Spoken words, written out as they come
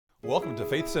Welcome to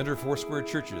Faith Center Foursquare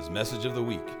Church's Message of the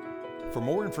Week. For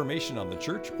more information on the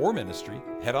church or ministry,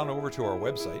 head on over to our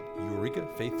website,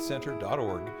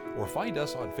 eurekafaithcenter.org, or find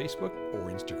us on Facebook or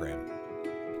Instagram.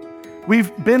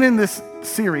 We've been in this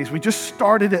series. We just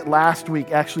started it last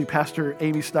week. Actually, Pastor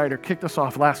Amy Snyder kicked us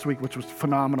off last week, which was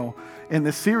phenomenal, in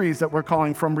this series that we're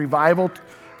calling From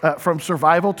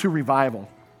Survival to Revival.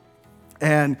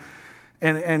 And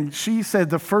she said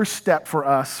the first step for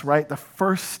us, right, the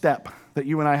first step that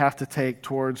you and I have to take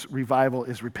towards revival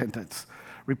is repentance.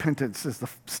 Repentance is the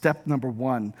step number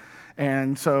one.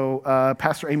 And so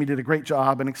Pastor Amy did a great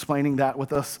job in explaining that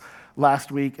with us last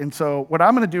week. And so what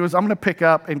I'm going to do is I'm going to pick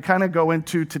up and kind of go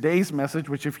into today's message,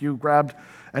 which if you grabbed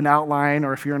an outline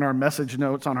or if you're in our message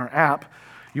notes on our app,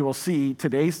 you will see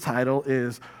today's title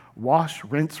is Wash,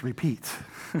 Rinse, Repeat.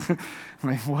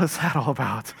 What is that all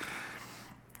about?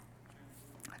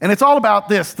 And it's all about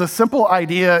this. The simple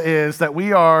idea is that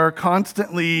we are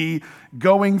constantly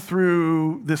going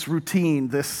through this routine,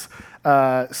 this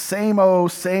same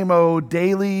old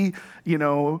daily,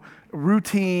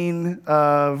 routine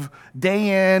of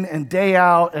day in and day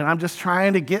out, and I'm just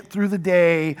trying to get through the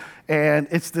day, and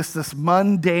it's this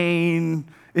mundane,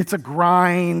 it's a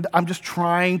grind. I'm just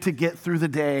trying to get through the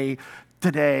day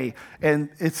today, and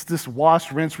it's this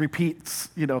wash, rinse, repeats,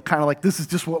 kind of like this is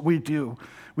just what we do.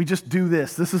 We just do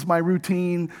this. This is my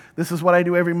routine. This is what I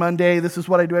do every Monday. This is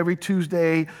what I do every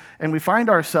Tuesday. And we find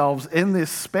ourselves in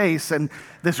this space and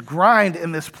this grind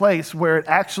in this place where it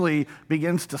actually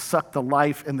begins to suck the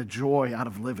life and the joy out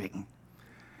of living.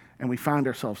 And we find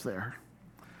ourselves there.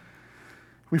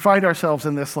 We find ourselves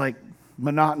in this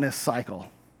monotonous cycle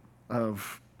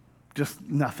of just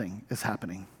nothing is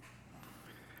happening.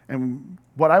 And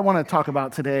what I want to talk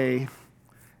about today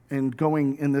and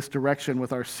going in this direction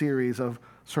with our series of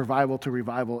survival to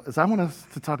revival is I want us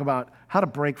to talk about how to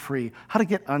break free, how to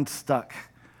get unstuck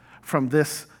from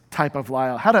this type of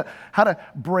lifestyle, how to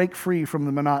break free from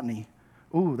the monotony.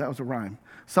 Ooh, that was a rhyme.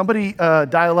 Somebody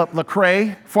dial up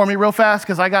Lecrae for me real fast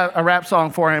because I got a rap song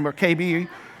for him, or KB,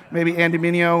 maybe Andy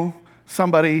Mineo,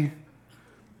 somebody.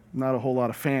 Not a whole lot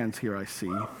of fans here, I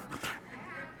see.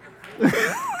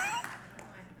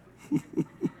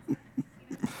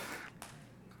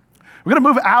 We're going to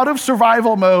move out of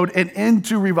survival mode and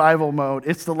into revival mode.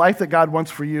 It's the life that God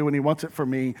wants for you, and He wants it for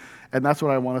me, and that's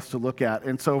what I want us to look at.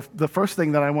 And so the first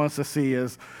thing that I want us to see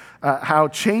is how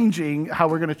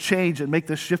we're going to change and make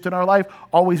this shift in our life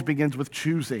always begins with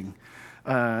choosing.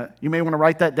 You may want to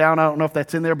write that down. I don't know if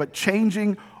that's in there, but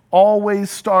changing always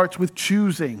starts with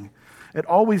choosing. It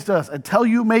always does. Until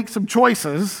you make some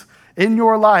choices in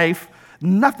your life,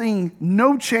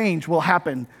 no change will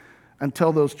happen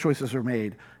until those choices are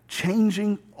made.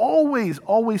 Changing always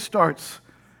starts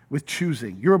with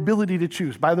choosing. Your ability to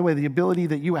choose. By the way, the ability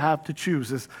that you have to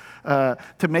choose is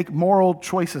to make moral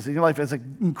choices in your life is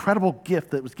an incredible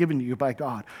gift that was given to you by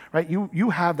God, right? You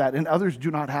have that, and others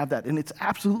do not have that, and it's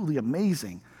absolutely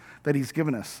amazing that He's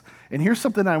given us. And here's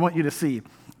something I want you to see.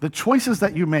 The choices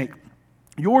that you make,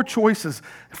 your choices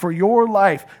for your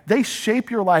life, they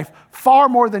shape your life far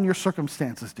more than your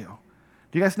circumstances do.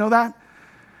 Do you guys know that?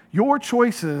 Your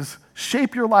choices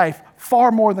shape your life far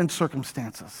more than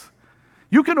circumstances.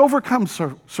 You can overcome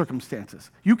circumstances.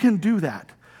 You can do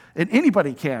that. And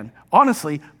anybody can,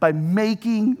 honestly, by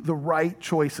making the right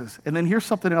choices. And then here's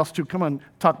something else too. Come on,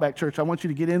 Talk Back Church. I want you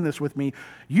to get in this with me.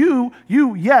 You,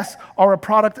 yes, are a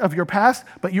product of your past,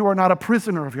 but you are not a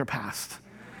prisoner of your past.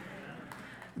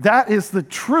 That is the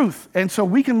truth. And so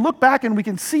we can look back and we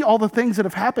can see all the things that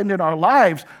have happened in our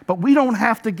lives, but we don't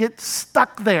have to get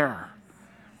stuck there.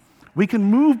 We can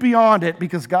move beyond it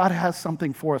because God has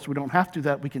something for us. We don't have to do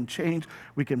that. We can change.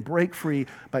 We can break free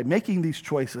by making these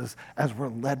choices as we're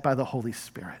led by the Holy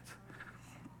Spirit.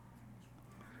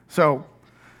 So,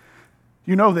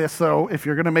 you know this, though. If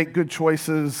you're going to make good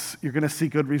choices, you're going to see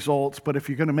good results. But if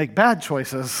you're going to make bad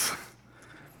choices,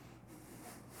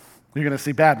 you're going to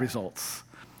see bad results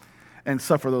and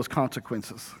suffer those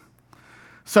consequences.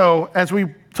 So as we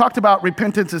talked about,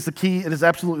 repentance is the key. It is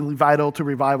absolutely vital to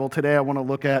revival. Today I want to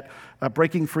look at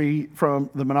breaking free from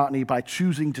the monotony by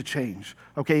choosing to change.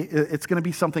 Okay, it's going to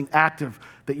be something active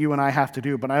that you and I have to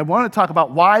do. But I want to talk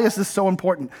about why is this so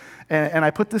important. And I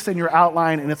put this in your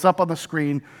outline, and it's up on the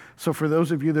screen. So for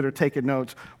those of you that are taking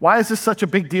notes, why is this such a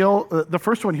big deal? The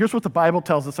first one, here's what the Bible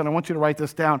tells us, and I want you to write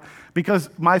this down, because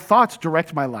my thoughts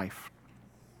direct my life.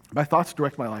 My thoughts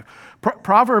direct my life.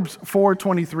 Proverbs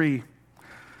 4:23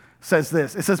 says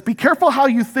this. It says, be careful how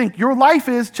you think. Your life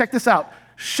is, check this out,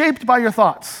 shaped by your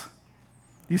thoughts.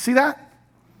 You see that?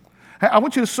 I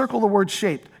want you to circle the word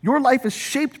shaped. Your life is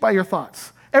shaped by your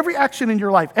thoughts. Every action in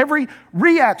your life, every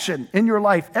reaction in your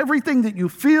life, everything that you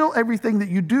feel, everything that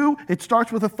you do, it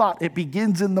starts with a thought. It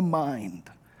begins in the mind.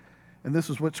 And this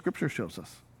is what Scripture shows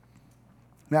us.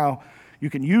 Now, you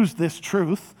can use this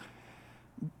truth,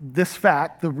 this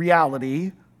fact, the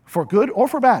reality, for good or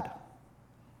for bad.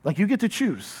 Like you get to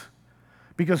choose.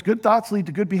 Because good thoughts lead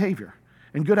to good behavior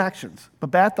and good actions. But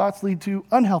bad thoughts lead to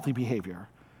unhealthy behavior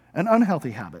and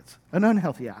unhealthy habits and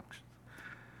unhealthy actions.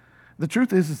 The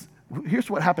truth is here's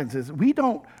what happens is we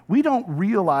don't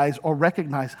realize or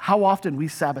recognize how often we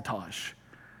sabotage.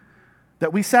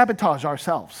 That we sabotage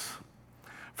ourselves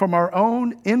from our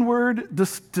own inward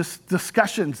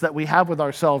discussions that we have with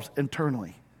ourselves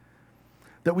internally.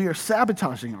 That we are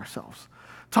sabotaging ourselves,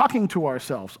 talking to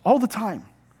ourselves all the time.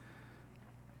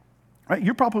 Right?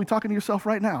 You're probably talking to yourself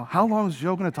right now. How long is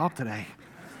Joe going to talk today?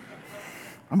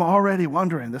 I'm already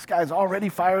wondering. This guy's already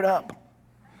fired up.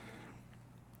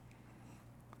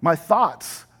 My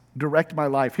thoughts direct my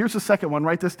life. Here's the second one.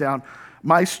 Write this down.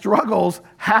 My struggles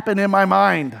happen in my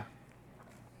mind.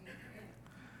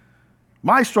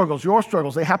 My struggles, your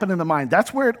struggles, they happen in the mind.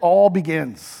 That's where it all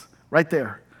begins, right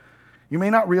there. You may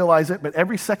not realize it, but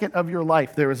every second of your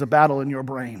life, there is a battle in your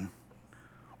brain.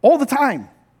 All the time.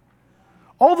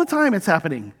 All the time it's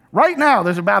happening. Right now,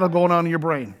 there's a battle going on in your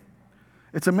brain.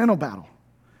 It's a mental battle.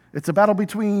 It's a battle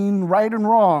between right and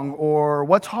wrong, or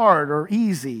what's hard or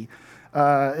easy.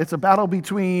 It's a battle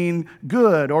between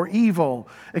good or evil.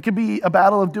 It could be a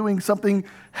battle of doing something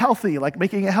healthy, like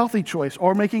making a healthy choice,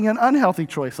 or making an unhealthy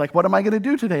choice. Like, what am I going to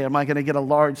do today? Am I going to get a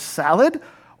large salad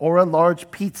or a large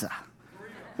pizza?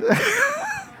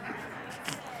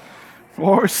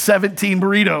 Or 17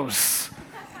 burritos.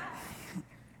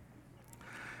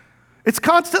 It's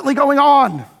constantly going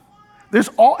on. It's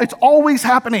always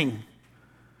happening.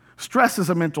 Stress is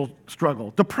a mental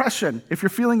struggle. Depression, if you're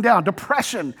feeling down,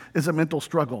 depression is a mental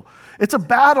struggle. It's a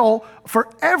battle for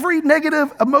every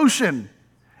negative emotion.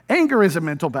 Anger is a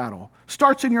mental battle.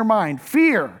 Starts in your mind.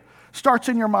 Fear starts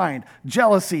in your mind.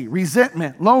 Jealousy,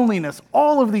 resentment, loneliness,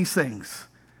 all of these things.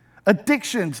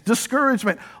 Addictions,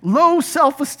 discouragement, low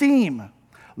self-esteem,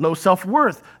 low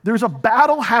self-worth. There's a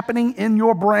battle happening in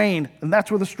your brain, and that's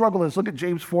where the struggle is. Look at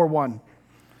James 4:1.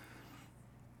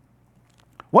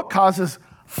 What causes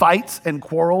fights and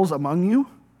quarrels among you?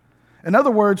 In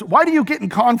other words, why do you get in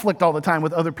conflict all the time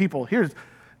with other people?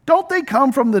 Don't they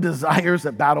come from the desires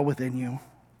that battle within you?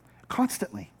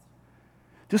 Constantly.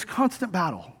 Just constant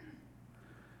battle.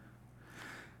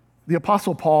 The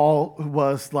Apostle Paul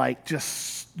was like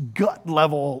just gut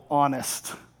level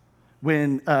honest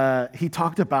when he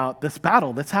talked about this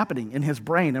battle that's happening in his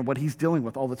brain and what he's dealing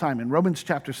with all the time. In Romans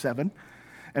chapter 7,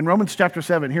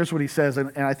 here's what he says,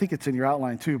 and I think it's in your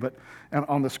outline too, but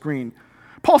on the screen.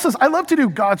 Paul says, I love to do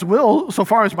God's will so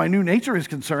far as my new nature is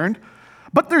concerned,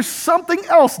 but there's something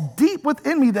else deep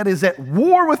within me that is at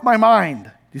war with my mind.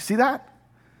 Do you see that?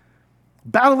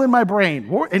 Battle in my brain.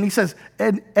 War, and he says,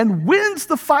 and wins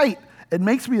the fight and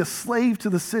makes me a slave to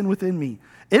the sin within me.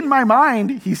 In my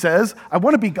mind, he says, I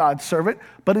want to be God's servant,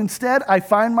 but instead I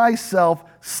find myself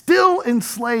still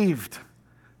enslaved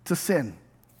to sin.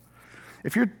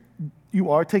 If you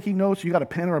are taking notes, you got a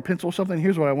pen or a pencil or something,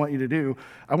 here's what I want you to do.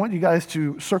 I want you guys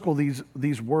to circle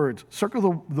these words.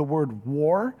 Circle the word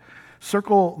war.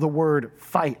 Circle the word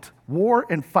fight. War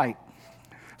and fight.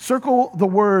 Circle the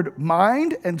word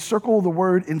mind and circle the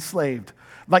word enslaved.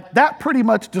 Like that pretty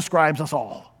much describes us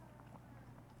all.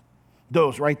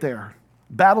 Those right there.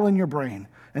 Battle in your brain.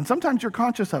 And sometimes you're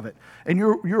conscious of it. And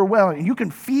you're aware, and you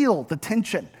can feel the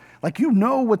tension. Like you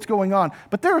know what's going on.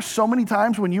 But there are so many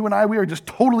times when you and we are just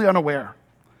totally unaware.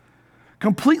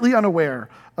 Completely unaware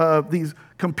of these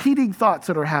competing thoughts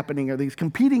that are happening, or these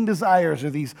competing desires, or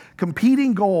these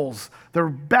competing goals. They're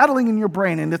battling in your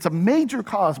brain, and it's a major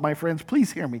cause, my friends,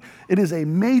 please hear me. It is a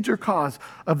major cause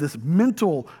of this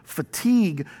mental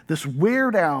fatigue, this wear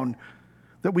down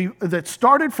that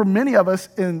started for many of us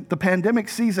in the pandemic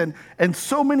season, and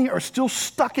so many are still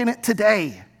stuck in it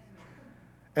today.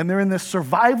 And they're in this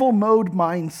survival mode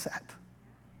mindset.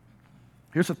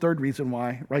 Here's the third reason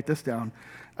why. Write this down.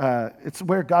 It's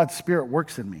where God's Spirit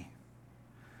works in me.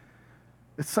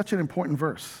 It's such an important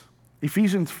verse.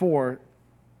 Ephesians 4,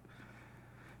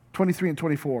 23 and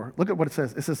 24. Look at what it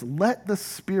says. It says, let the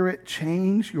Spirit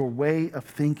change your way of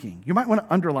thinking. You might want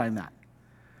to underline that.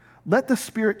 Let the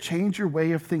Spirit change your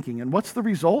way of thinking. And what's the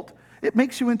result? It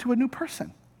makes you into a new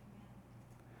person.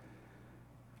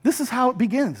 This is how it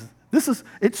begins.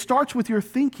 It starts with your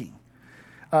thinking.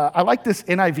 I like this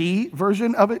NIV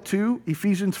version of it too,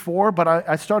 Ephesians 4, but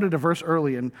I started a verse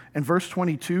early in verse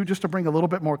 22 just to bring a little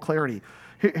bit more clarity.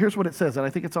 Here's what it says, and I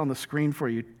think it's on the screen for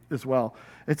you as well.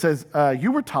 It says,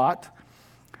 you were taught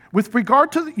with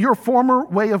regard to your former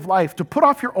way of life, to put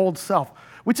off your old self,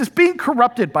 which is being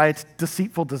corrupted by its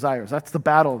deceitful desires. That's the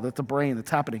battle, that's the brain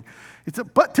that's happening.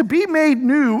 But to be made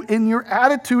new in your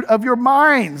attitude of your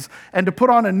minds, and to put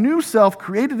on a new self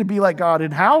created to be like God.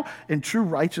 And how? In true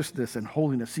righteousness and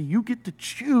holiness. See, you get to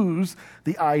choose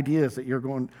the ideas that are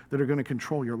going to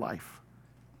control your life.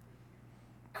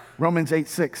 Romans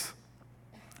 8:6.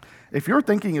 If your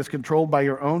thinking is controlled by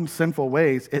your own sinful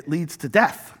ways, it leads to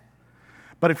death.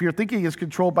 But if your thinking is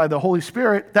controlled by the Holy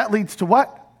Spirit, that leads to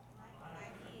what?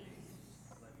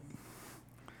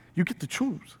 You get to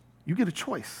choose. You get a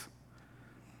choice.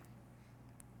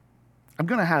 I'm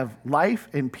going to have life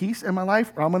and peace in my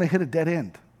life, or I'm going to hit a dead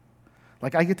end.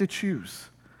 Like, I get to choose.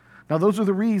 Now, those are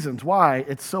the reasons why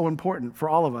it's so important for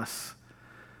all of us.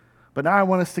 But now I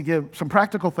want us to give some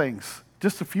practical things,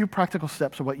 just a few practical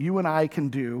steps of what you and I can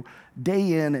do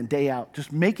day in and day out,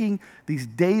 just making these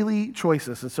daily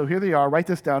choices. And so here they are. Write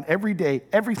this down. Every day,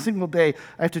 every single day,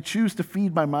 I have to choose to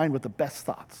feed my mind with the best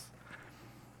thoughts.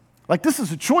 Like, this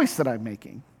is a choice that I'm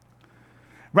making.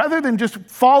 Rather than just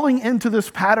falling into this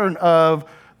pattern of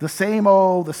the same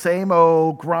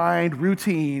old grind,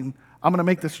 routine, I'm going to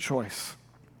make this choice.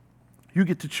 You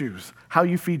get to choose how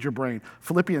you feed your brain.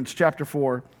 Philippians chapter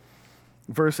 4,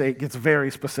 verse 8 gets very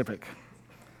specific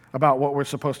about what we're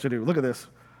supposed to do. Look at this.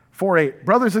 4:8.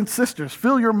 Brothers and sisters,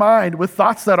 fill your mind with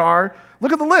thoughts that are,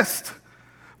 look at the list.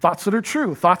 Thoughts that are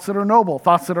true, thoughts that are noble,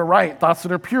 thoughts that are right, thoughts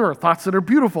that are pure, thoughts that are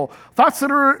beautiful, thoughts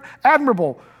that are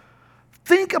admirable.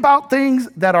 Think about things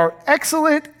that are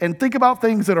excellent and think about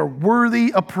things that are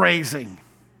worthy of praising.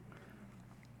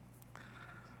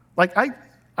 Like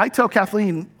I tell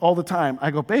Kathleen all the time,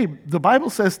 I go, babe, the Bible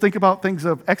says think about things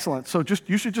of excellence, so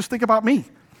you should just think about me.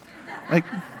 Like,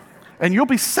 and you'll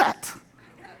be set.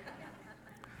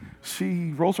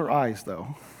 She rolls her eyes,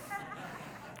 though,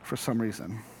 for some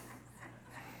reason.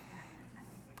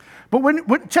 But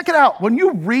when check it out. When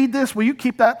you read this, will you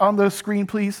keep that on the screen,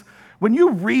 please? When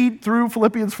you read through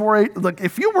Philippians 4:8, look,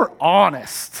 if you were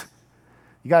honest,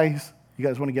 you guys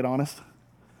want to get honest?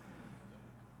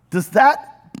 Does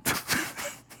that,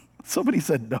 somebody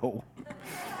said no.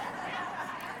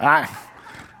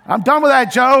 I'm done with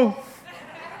that, Joe.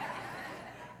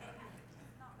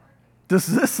 Does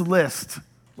this list,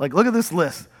 like, look at this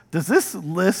list. Does this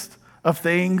list of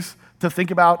things to think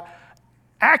about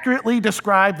accurately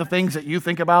describe the things that you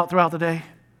think about throughout the day?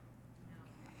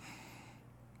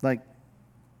 Like,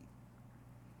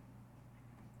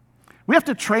 we have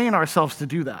to train ourselves to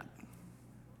do that.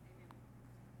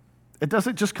 It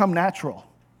doesn't just come natural.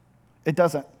 It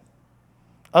doesn't.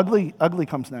 Ugly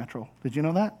comes natural. Did you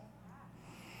know that?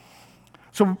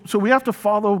 So we have to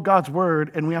follow God's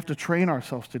word, and we have to train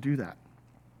ourselves to do that.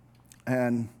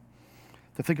 And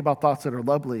to think about thoughts that are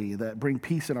lovely, that bring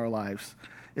peace in our lives.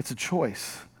 It's a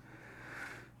choice.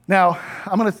 Now,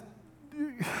 I'm going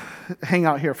to hang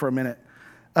out here for a minute.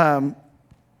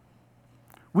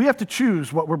 We have to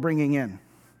choose what we're bringing in.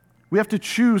 We have to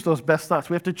choose those best thoughts.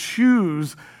 We have to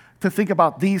choose to think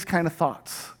about these kind of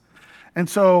thoughts. And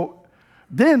so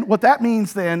then what that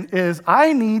means then is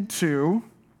I need to,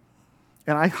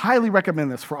 and I highly recommend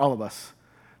this for all of us,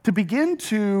 to begin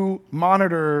to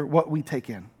monitor what we take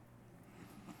in.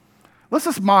 Let's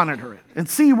just monitor it and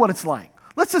see what it's like.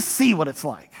 Let's just see what it's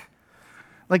like.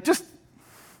 Like, just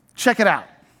check it out.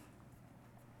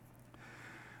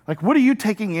 Like, what are you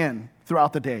taking in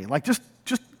throughout the day? Like, just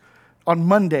on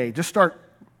Monday, just start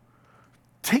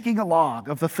taking a log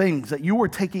of the things that you were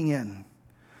taking in.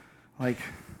 Like,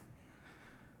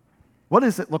 what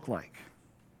does it look like?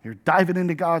 You're diving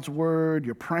into God's word,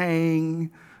 you're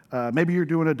praying, maybe you're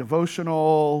doing a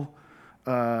devotional.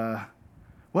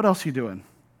 What else are you doing?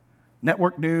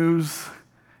 Network news,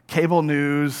 cable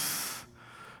news,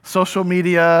 social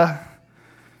media.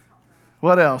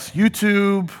 What else?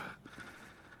 YouTube.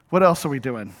 What else are we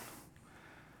doing?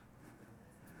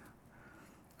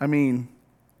 I mean,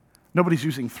 nobody's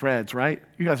using Threads, right?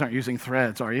 You guys aren't using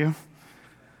Threads, are you?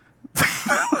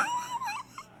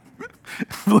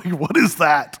 Like, what is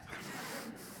that?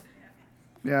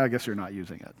 Yeah, I guess you're not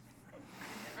using it.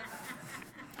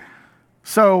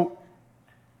 So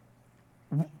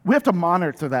we have to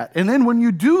monitor that. And then when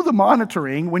you do the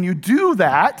monitoring, when you do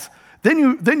that, then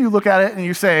you look at it and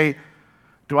you say,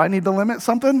 do I need to limit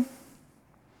something?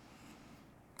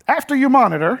 After you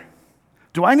monitor,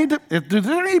 do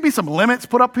there need to be some limits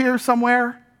put up here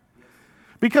somewhere?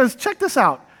 Because check this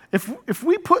out. If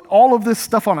we put all of this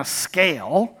stuff on a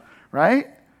scale, right?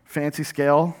 Fancy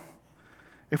scale.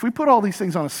 If we put all these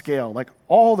things on a scale, like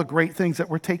all the great things that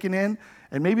we're taking in,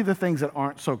 and maybe the things that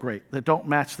aren't so great, that don't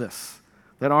match this,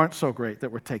 that aren't so great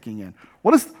that we're taking in.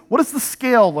 What does the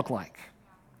scale look like?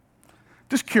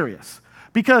 Just curious.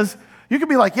 Because you could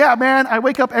be like, yeah, man, I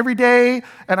wake up every day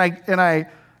and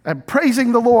I'm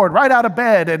praising the Lord right out of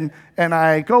bed, and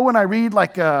I go and I read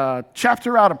like a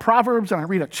chapter out of Proverbs, and I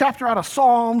read a chapter out of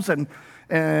Psalms, and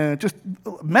just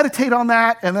meditate on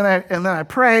that, and then I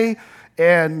pray.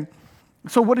 And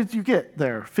so what did you get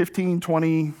there? 15,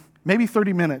 20, maybe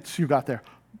 30 minutes you got there,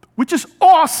 which is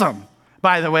awesome,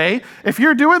 by the way. If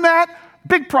you're doing that,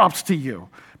 big props to you,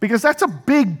 because that's a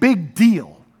big, big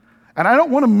deal. And I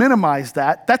don't want to minimize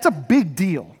that. That's a big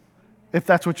deal if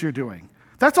that's what you're doing.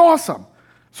 That's awesome.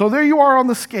 So there you are on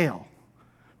the scale.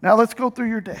 Now let's go through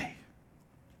your day.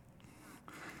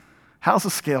 How's the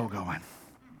scale going?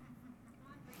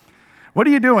 What are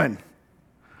you doing?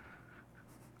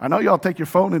 I know y'all take your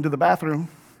phone into the bathroom.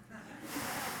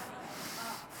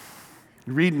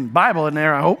 You're reading Bible in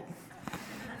there, I hope.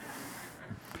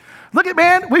 Look at,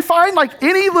 man, we find like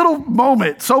any little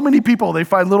moment, so many people, they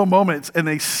find little moments and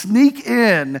they sneak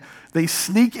in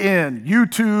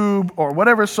YouTube or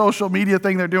whatever social media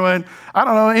thing they're doing. I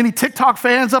don't know, any TikTok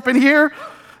fans up in here?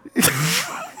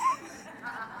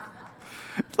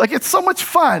 Like, it's so much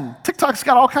fun. TikTok's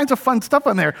got all kinds of fun stuff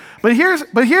on there. But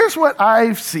here's what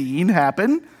I've seen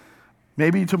happen,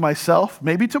 maybe to myself,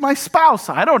 maybe to my spouse,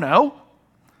 I don't know.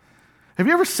 Have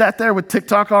you ever sat there with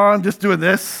TikTok on just doing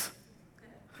this?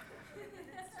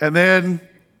 And then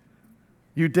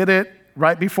you did it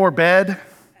right before bed,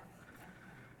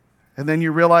 and then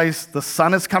you realize the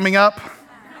sun is coming up.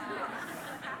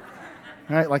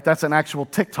 Right? Like, that's an actual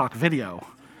TikTok video.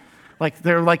 Like,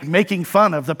 they're like making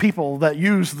fun of the people that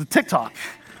use the TikTok.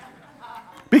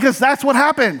 Because that's what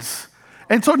happens.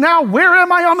 And so now, where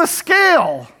am I on the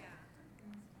scale?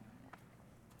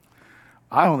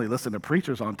 I only listen to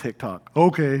preachers on TikTok.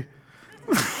 Okay.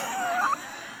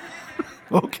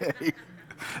 Okay.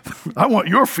 I want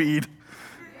your feed.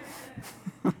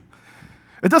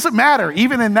 It doesn't matter.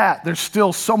 Even in that, there's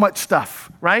still so much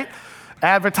stuff, right?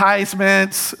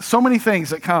 Advertisements, so many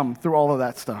things that come through all of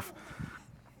that stuff.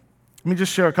 Let me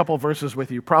just share a couple of verses with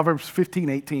you. Proverbs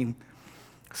 15:18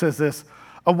 says this: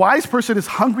 a wise person is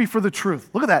hungry for the truth.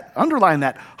 Look at that. Underline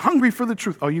that. Hungry for the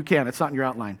truth. Oh, you can. It's not in your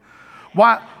outline.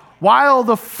 While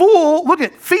the fool, look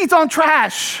at, feeds on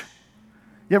trash.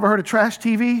 You ever heard of trash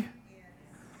TV?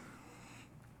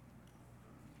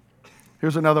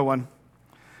 Here's another one.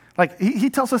 Like, he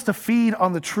tells us to feed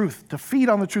on the truth, to feed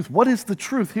on the truth. What is the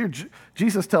truth? Here,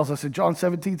 Jesus tells us in John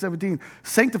 17:17,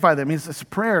 sanctify them. It's a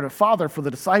prayer to Father for the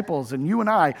disciples and you and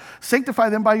I. Sanctify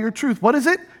them by your truth. What is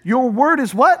it? Your word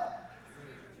is what?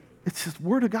 It's His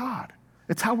word of God.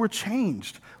 It's how we're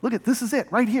changed. Look at, this is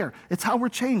it right here. It's how we're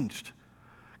changed.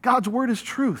 God's word is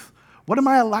truth. What am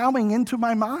I allowing into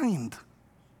my mind?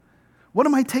 What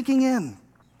am I taking in?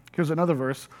 Here's another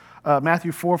verse.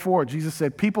 Matthew 4:4, Jesus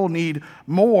said, people need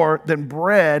more than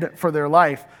bread for their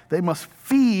life. They must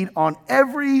feed on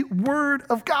every word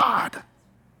of God.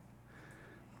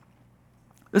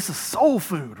 This is soul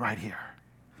food right here,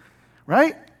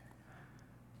 right?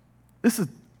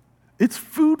 It's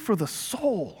food for the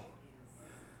soul.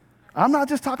 I'm not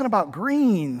just talking about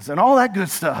greens and all that good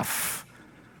stuff.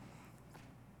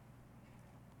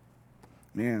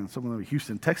 Man, some of the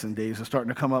Houston Texan days are starting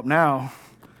to come up now.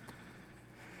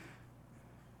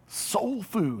 Soul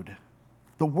food,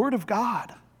 the Word of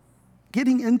God,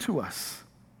 getting into us.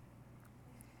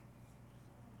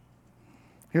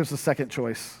 Here's the second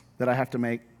choice that I have to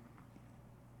make.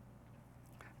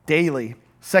 Daily.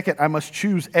 Second, I must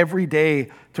choose every day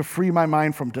to free my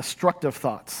mind from destructive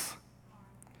thoughts.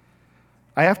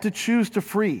 I have to choose to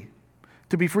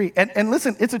be free. And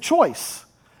listen, it's a choice.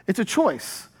 It's a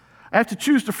choice. I have to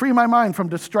choose to free my mind from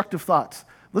destructive thoughts.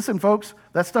 Listen, folks,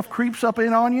 that stuff creeps up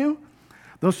in on you.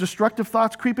 Those destructive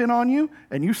thoughts creep in on you,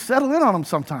 and you settle in on them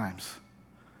sometimes.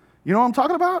 You know what I'm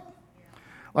talking about?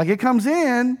 Like, it comes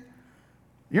in,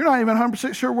 you're not even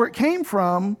 100% sure where it came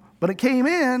from, but it came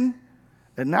in,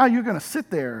 and now you're going to sit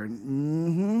there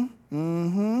and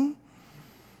and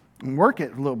work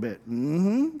it a little bit.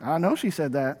 I know she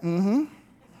said that. And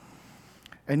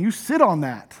you sit on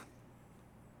that,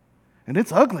 and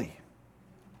it's ugly.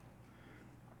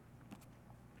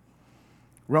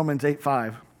 Romans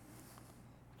 8:5.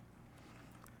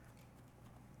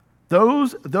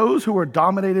 Those who are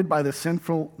dominated by the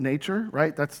sinful nature,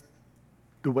 right? That's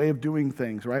the way of doing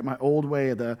things, right? My old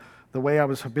way, the way I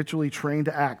was habitually trained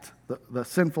to act, the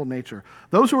sinful nature.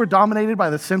 Those who are dominated by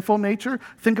the sinful nature,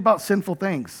 think about sinful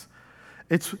things.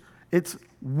 It's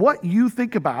what you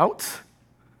think about.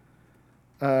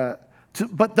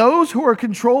 But those who are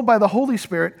controlled by the Holy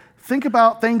Spirit, think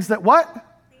about things that what?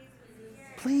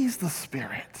 Please the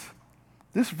Spirit.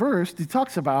 This verse, he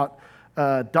talks about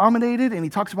dominated, and he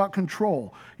talks about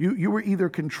control. You were either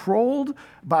controlled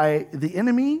by the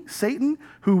enemy, Satan,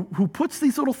 who puts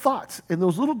these little thoughts and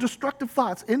those little destructive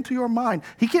thoughts into your mind.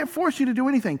 He can't force you to do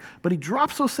anything, but he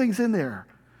drops those things in there.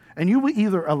 And you will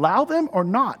either allow them or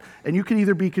not. And you can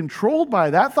either be controlled by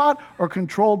that thought or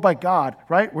controlled by God,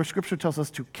 right? Where Scripture tells us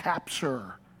to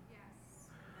capture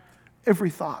every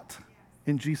thought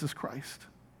in Jesus Christ.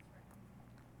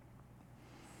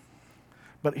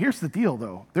 But here's the deal,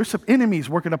 though. There's some enemies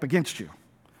working up against you.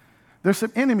 There's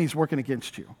some enemies working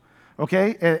against you,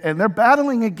 okay? And they're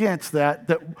battling against that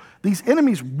these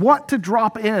enemies want to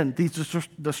drop in these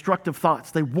destructive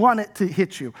thoughts. They want it to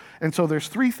hit you. And so there's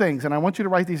three things, and I want you to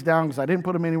write these down because I didn't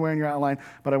put them anywhere in your outline,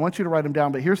 but I want you to write them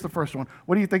down. But here's the first one.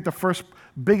 What do you think the first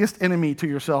biggest enemy to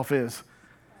yourself is?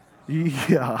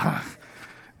 Yeah,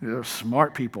 you're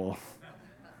smart people.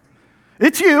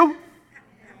 It's you.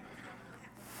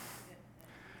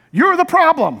 You're the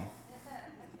problem.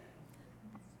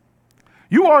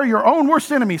 You are your own worst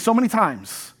enemy so many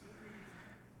times.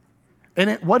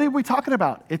 And what are we talking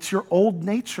about? It's your old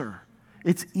nature.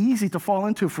 It's easy to fall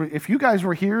into. If you guys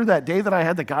were here that day that I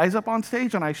had the guys up on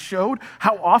stage and I showed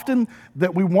how often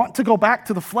that we want to go back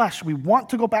to the flesh, we want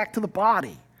to go back to the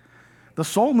body. The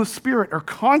soul and the spirit are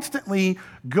constantly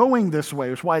going this way.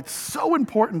 It's why it's so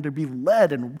important to be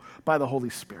led by the Holy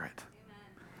Spirit.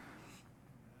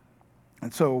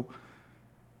 And so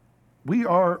we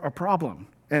are a problem.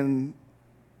 And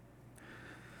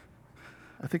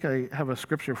I think I have a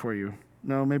scripture for you.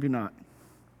 No, maybe not.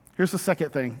 Here's the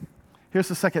second thing.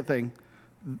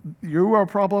 You are a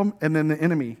problem, and then the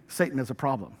enemy, Satan, is a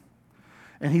problem.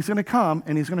 And he's going to come,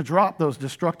 and he's going to drop those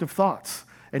destructive thoughts.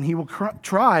 And he will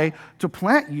try to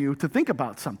plant you to think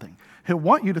about something. He'll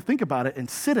want you to think about it and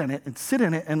sit in it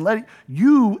and let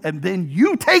you, and then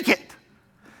you take it.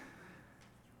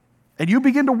 And you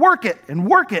begin to work it, and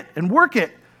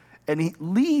he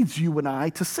leads you and I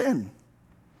to sin.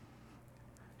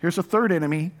 Here's a third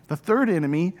enemy. The third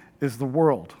enemy is the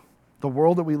world that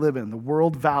we live in, the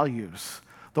world values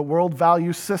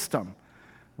system.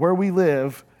 Where we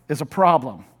live is a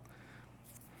problem,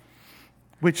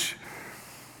 which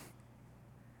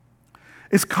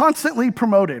is constantly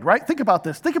promoted, right? Think about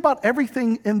this. Think about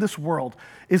everything in this world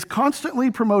is constantly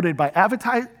promoted by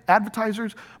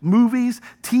advertisers, movies,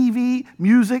 TV,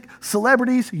 music,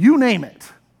 celebrities, you name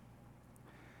it.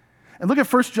 And look at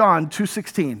 1 John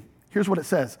 2:16. Here's what it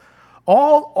says.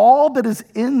 All that is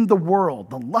in the world,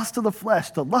 the lust of the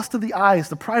flesh, the lust of the eyes,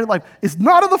 the pride of life, is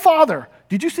not of the Father.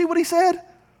 Did you see what he said?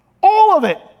 All of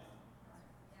it.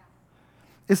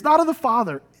 It's not of the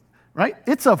Father, right?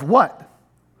 It's of what?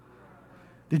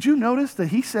 Did you notice that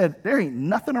he said, there ain't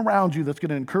nothing around you that's going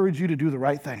to encourage you to do the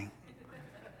right thing?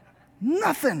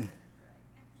 Nothing.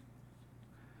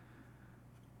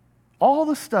 All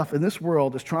the stuff in this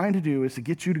world is trying to do is to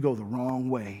get you to go the wrong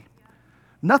way.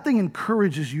 Nothing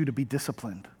encourages you to be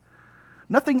disciplined.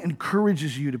 Nothing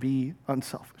encourages you to be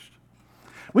unselfish.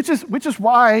 Which is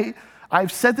why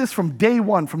I've said this from day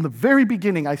one, from the very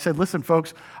beginning. I said, listen,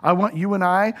 folks, I want you and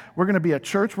we're going to be a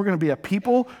church. We're going to be a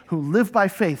people who live by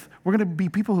faith. We're going to be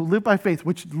people who live by faith,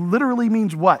 which literally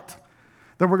means what?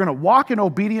 That we're going to walk in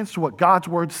obedience to what God's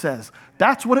word says.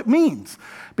 That's what it means.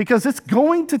 Because it's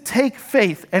going to take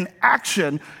faith and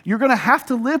action. You're going to have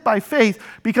to live by faith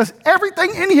because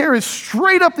everything in here is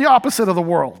straight up the opposite of the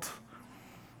world.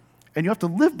 And you have to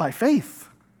live by faith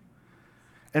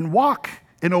and walk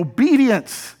in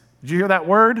obedience. Did you hear that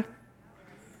word?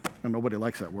 And nobody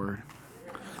likes that word.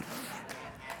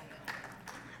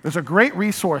 There's a great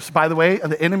resource, by the way,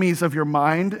 The Enemies of Your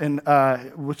Mind, and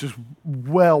which is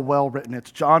well written.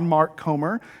 It's John Mark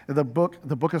Comer. The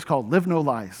book is called Live No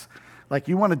Lies. Like,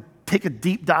 you want to take a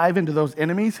deep dive into those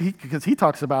enemies, because he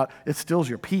talks about it steals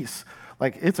your peace.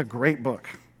 Like, it's a great book.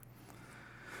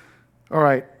 All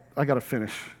right, I got to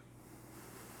finish.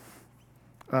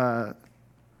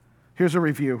 Here's a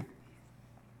review.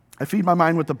 I feed my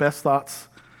mind with the best thoughts.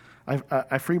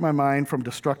 I free my mind from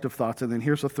destructive thoughts. And then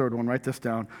here's the third one. Write this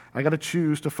down. I got to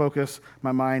choose to focus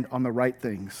my mind on the right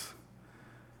things.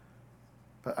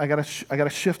 I got to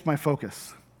shift my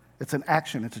focus. It's an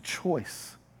action. It's a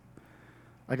choice.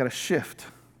 I got to shift.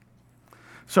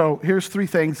 So here's three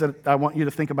things that I want you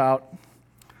to think about.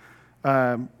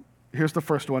 Here's the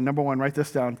first one. Number one, write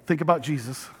this down. Think about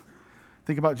Jesus.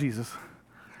 Think about Jesus.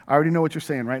 I already know what you're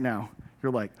saying right now.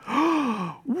 You're like,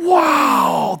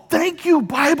 wow, thank you,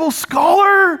 Bible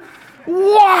scholar.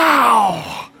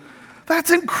 Wow,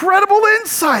 that's incredible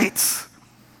insights.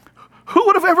 Who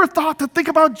would have ever thought to think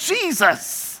about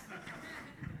Jesus?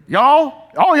 Y'all,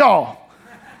 all y'all,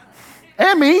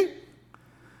 and me.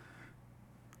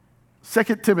 2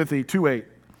 Timothy 2:8.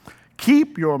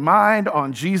 Keep your mind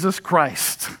on Jesus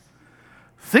Christ.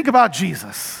 Think about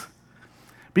Jesus.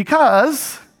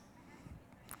 Because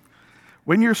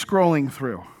when you're scrolling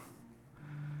through,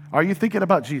 are you thinking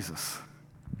about Jesus?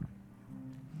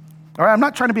 All right, I'm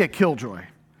not trying to be a killjoy.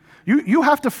 You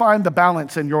have to find the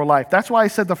balance in your life. That's why I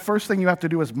said the first thing you have to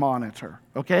do is monitor,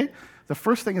 okay? The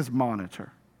first thing is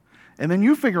monitor. And then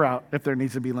you figure out if there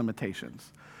needs to be limitations.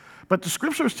 But the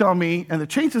scriptures tell me, and the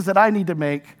changes that I need to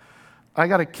make, I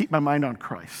got to keep my mind on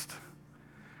Christ,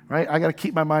 right? I got to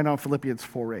keep my mind on Philippians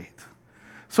 4:8.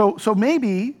 So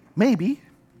maybe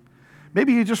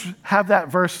you just have that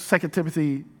verse, 2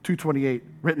 Timothy 2:28,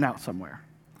 written out somewhere.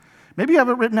 Maybe you have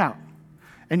it written out,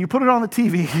 and you put it on the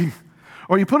TV,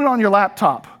 or you put it on your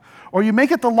laptop, or you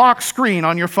make it the lock screen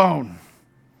on your phone.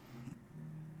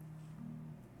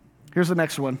 Here's the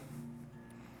next one.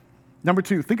 Number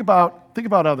 2, think about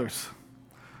others.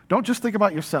 Don't just think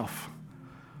about yourself.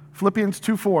 Philippians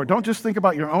 2:4, don't just think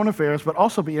about your own affairs, but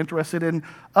also be interested in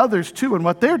others too and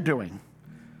what they're doing.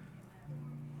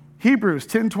 Hebrews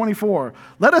 10:24,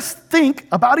 let us think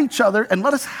about each other and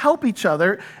let us help each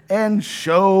other and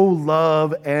show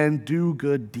love and do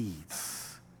good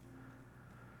deeds.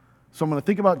 So I'm going to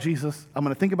think about Jesus, I'm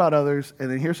going to think about others,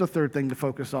 and then here's the third thing to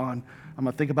focus on. I'm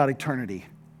going to think about eternity.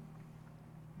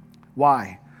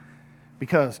 Why?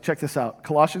 Because, check this out,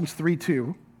 Colossians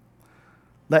 3:2,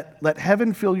 let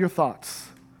heaven fill your thoughts.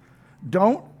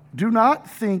 Do not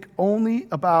think only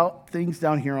about things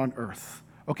down here on earth.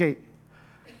 Okay,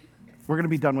 we're going to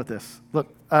be done with this. Look,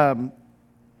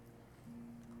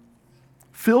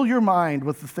 fill your mind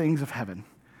with the things of heaven,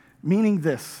 meaning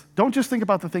this. Don't just think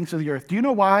about the things of the earth. Do you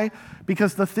know why?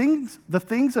 Because the things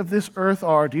of this earth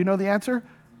are, do you know the answer?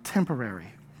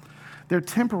 Temporary. They're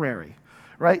temporary,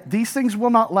 right? These things will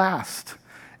not last.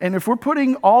 And if we're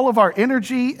putting all of our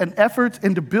energy and efforts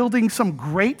into building some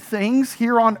great things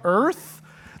here on earth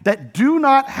that do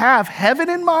not have heaven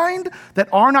in mind, that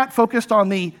are not focused on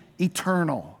the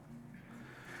eternal.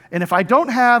 And if I don't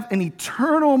have an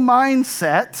eternal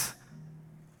mindset,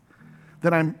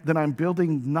 then I'm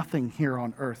building nothing here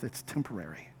on earth. It's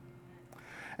temporary.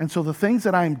 And so the things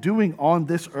that I'm doing on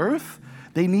this earth,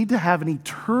 they need to have an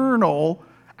eternal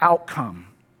outcome.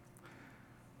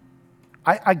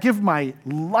 I give my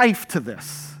life to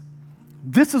this.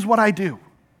 This is what I do.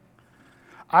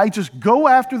 I just go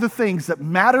after the things that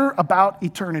matter about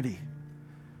eternity.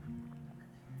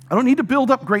 I don't need to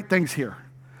build up great things here.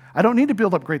 I don't need to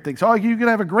build up great things. Oh, you're going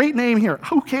to have a great name here.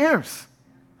 Who cares?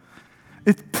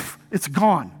 It's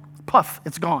gone. Puff,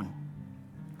 it's gone.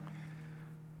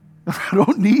 I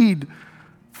don't need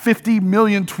 50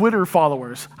 million Twitter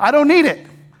followers. I don't need it.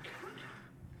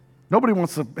 Nobody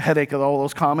wants a headache of all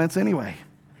those comments anyway.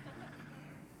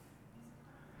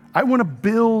 I want to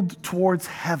build towards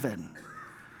heaven,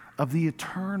 of the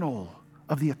eternal,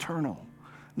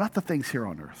 not the things here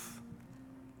on earth.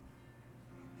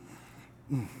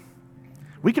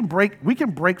 We can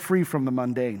break free from the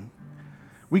mundane.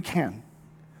 We can.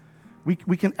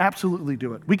 We can absolutely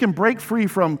do it. We can break free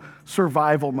from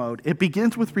survival mode. It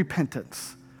begins with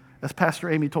repentance. As Pastor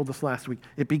Amy told us last week,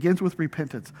 it begins with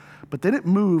repentance. But then it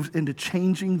moves into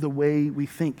changing the way we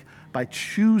think by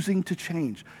choosing to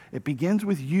change. It begins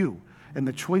with you and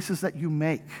the choices that you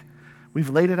make.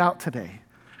 We've laid it out today.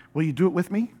 Will you do it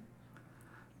with me?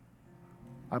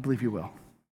 I believe you will.